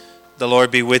The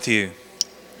Lord be with you.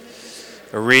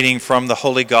 A reading from the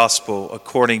Holy Gospel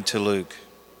according to Luke.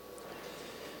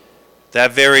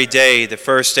 That very day, the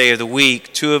first day of the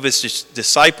week, two of his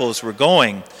disciples were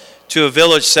going to a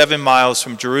village 7 miles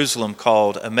from Jerusalem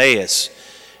called Emmaus,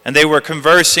 and they were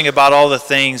conversing about all the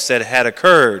things that had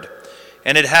occurred.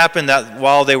 And it happened that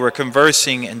while they were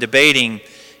conversing and debating,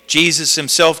 Jesus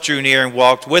himself drew near and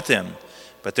walked with them,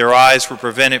 but their eyes were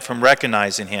prevented from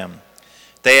recognizing him.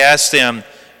 They asked him,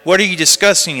 "What are you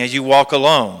discussing as you walk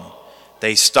alone?"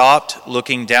 They stopped,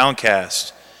 looking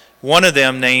downcast. One of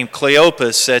them, named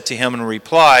Cleopas, said to him in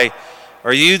reply,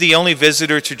 "Are you the only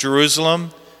visitor to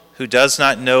Jerusalem who does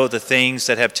not know the things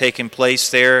that have taken place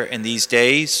there in these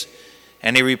days?"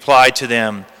 And he replied to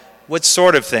them, "What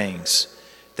sort of things?"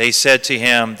 They said to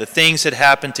him, "The things that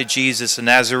happened to Jesus the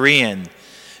Nazarene,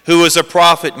 who was a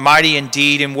prophet, mighty in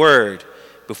deed and word,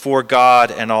 before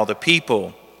God and all the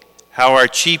people. How our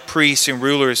chief priests and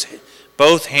rulers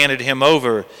both handed him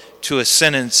over to a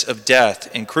sentence of death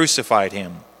and crucified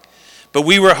him. But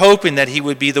we were hoping that he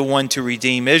would be the one to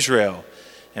redeem Israel.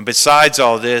 And besides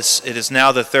all this, it is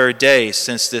now the third day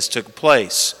since this took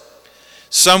place.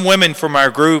 Some women from our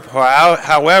group,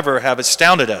 however, have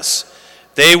astounded us.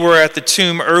 They were at the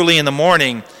tomb early in the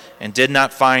morning and did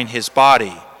not find his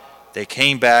body. They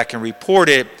came back and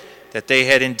reported that they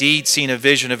had indeed seen a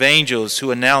vision of angels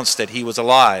who announced that he was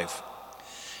alive.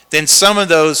 Then some of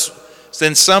those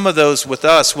with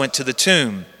us went to the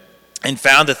tomb and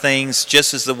found the things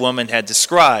just as the woman had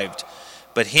described,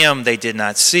 but him they did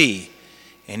not see.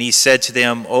 And he said to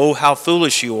them, "Oh, how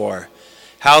foolish you are!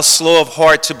 How slow of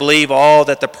heart to believe all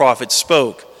that the prophets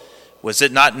spoke! Was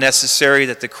it not necessary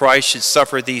that the Christ should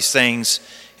suffer these things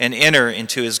and enter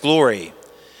into his glory?"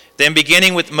 Then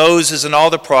beginning with Moses and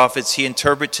all the prophets, he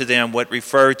interpreted to them what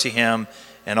referred to him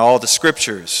and all the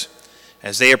scriptures.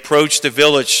 As they approached the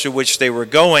village to which they were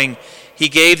going, he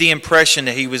gave the impression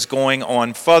that he was going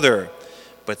on further.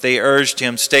 But they urged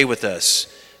him, "Stay with us,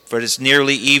 for it is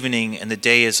nearly evening and the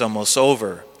day is almost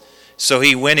over." So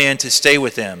he went in to stay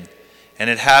with them. And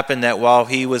it happened that while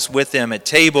he was with them at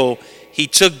table, he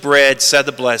took bread, said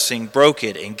the blessing, broke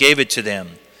it, and gave it to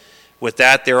them. With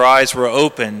that, their eyes were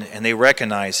opened, and they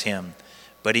recognized him,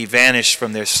 but he vanished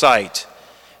from their sight.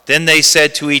 Then they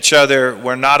said to each other,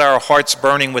 "Were not our hearts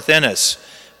burning within us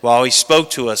while he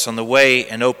spoke to us on the way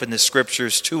and opened the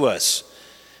scriptures to us?"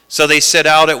 So they set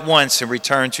out at once and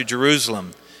returned to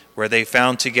Jerusalem, where they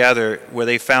found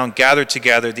gathered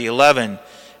together the 11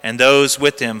 and those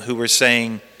with them who were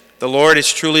saying, "The Lord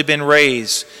has truly been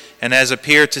raised and has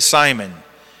appeared to Simon."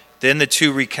 Then the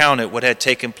two recounted what had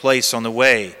taken place on the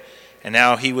way, and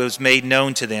how he was made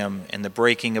known to them in the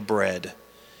breaking of bread.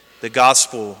 The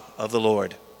Gospel of the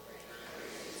Lord.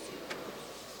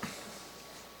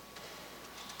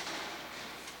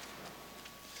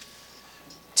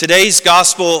 Today's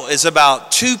Gospel is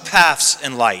about two paths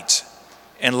in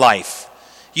life.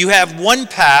 You have one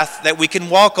path that we can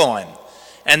walk on,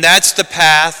 and that's the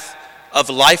path of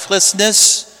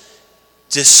lifelessness,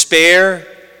 despair,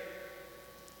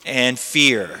 and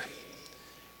fear.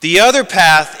 The other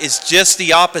path is just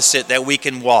the opposite that we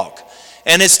can walk,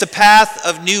 and it's the path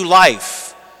of new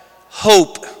life,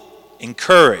 hope, and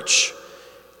courage.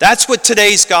 That's what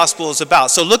today's gospel is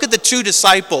about. So look at the two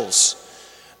disciples.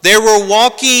 They were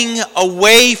walking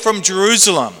away from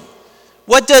Jerusalem.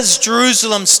 What does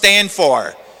Jerusalem stand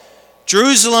for?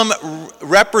 Jerusalem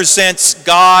represents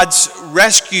God's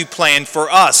rescue plan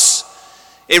for us.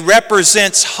 It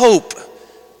represents hope,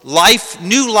 life,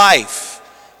 new life,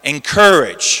 and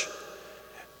courage.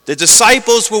 The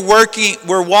disciples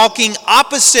were walking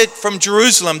opposite from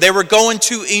Jerusalem. They were going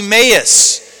to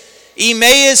Emmaus.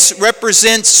 Emmaus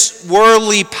represents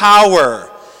worldly power.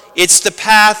 It's the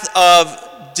path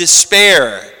of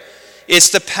despair. It's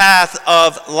the path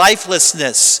of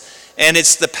lifelessness, and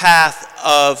it's the path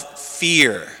of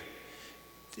fear.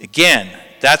 Again,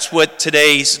 that's what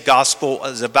today's gospel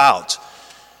is about.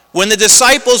 When the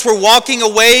disciples were walking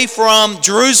away from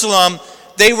Jerusalem,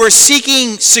 they were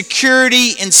seeking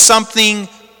security in something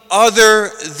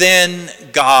other than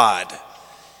God.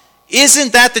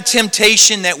 Isn't that the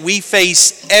temptation that we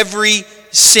face every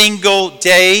single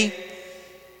day?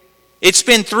 It's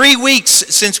been 3 weeks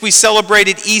since we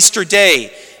celebrated Easter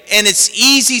Day, and it's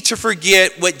easy to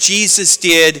forget what Jesus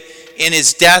did in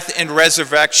his death and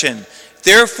resurrection.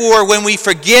 Therefore, when we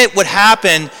forget what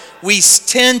happened, we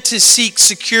tend to seek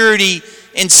security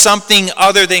in something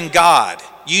other than God.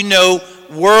 You know,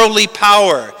 worldly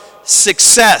power,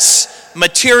 success,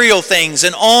 material things,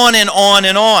 and on and on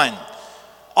and on.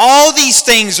 All these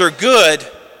things are good,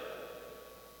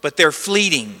 but they're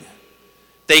fleeting.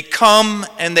 They come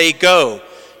and they go.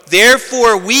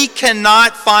 Therefore, we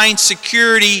cannot find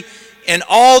security in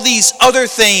all these other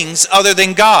things other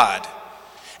than God.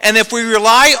 And if we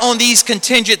rely on these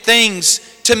contingent things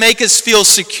to make us feel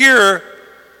secure,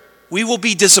 we will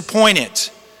be disappointed.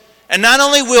 And not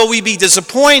only will we be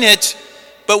disappointed,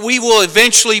 but we will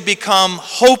eventually become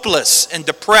hopeless and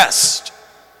depressed.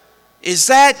 Is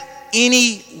that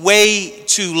any way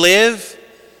to live?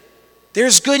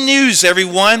 There's good news,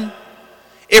 everyone.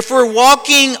 If we're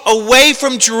walking away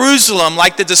from Jerusalem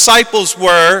like the disciples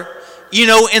were,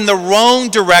 in the wrong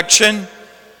direction,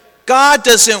 God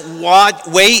doesn't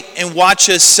wait and watch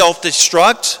us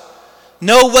self-destruct.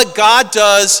 No, what God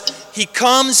does, he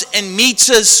comes and meets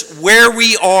us where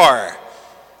we are.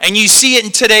 And you see it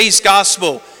in today's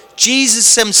gospel.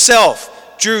 Jesus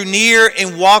himself drew near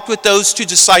and walked with those two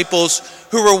disciples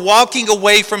who were walking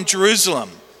away from Jerusalem.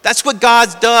 That's what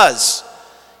God does.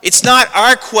 It's not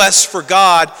our quest for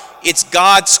God, it's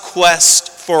God's quest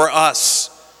for us.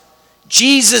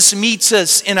 Jesus meets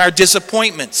us in our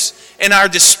disappointments, in our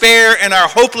despair, and our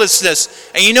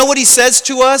hopelessness. And you know what he says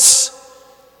to us?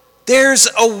 There's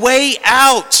a way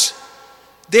out.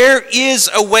 There is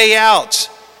a way out.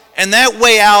 And that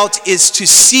way out is to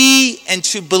see and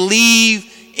to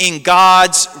believe in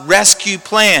God's rescue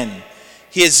plan,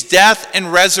 his death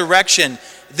and resurrection.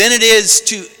 Then it is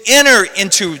to enter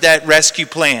into that rescue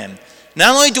plan.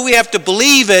 Not only do we have to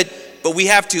believe it, but we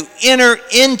have to enter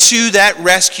into that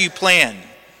rescue plan.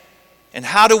 And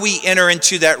how do we enter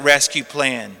into that rescue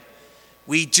plan?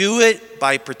 We do it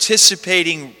by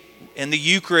participating in the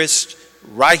Eucharist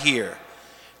right here.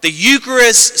 The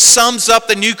Eucharist sums up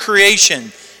the new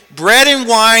creation. Bread and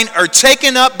wine are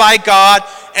taken up by God,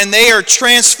 and they are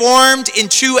transformed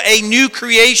into a new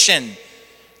creation.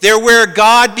 They're where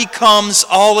God becomes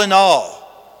all in all.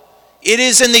 It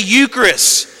is in the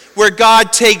Eucharist where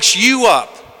God takes you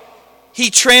up. He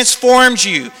transforms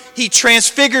you. He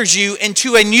transfigures you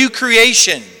into a new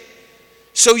creation.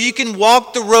 So you can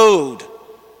walk the road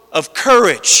of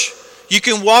courage. You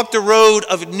can walk the road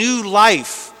of new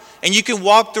life. And you can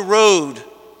walk the road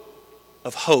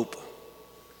of hope.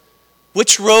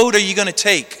 Which road are you going to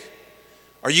take?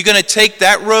 Are you going to take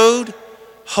that road,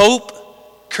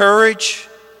 hope, courage,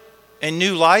 and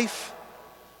new life?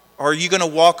 Or are you going to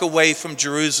walk away from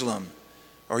Jerusalem?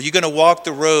 Or are you going to walk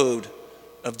the road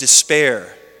of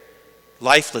despair,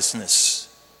 lifelessness,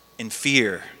 and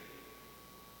fear?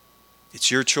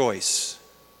 It's your choice.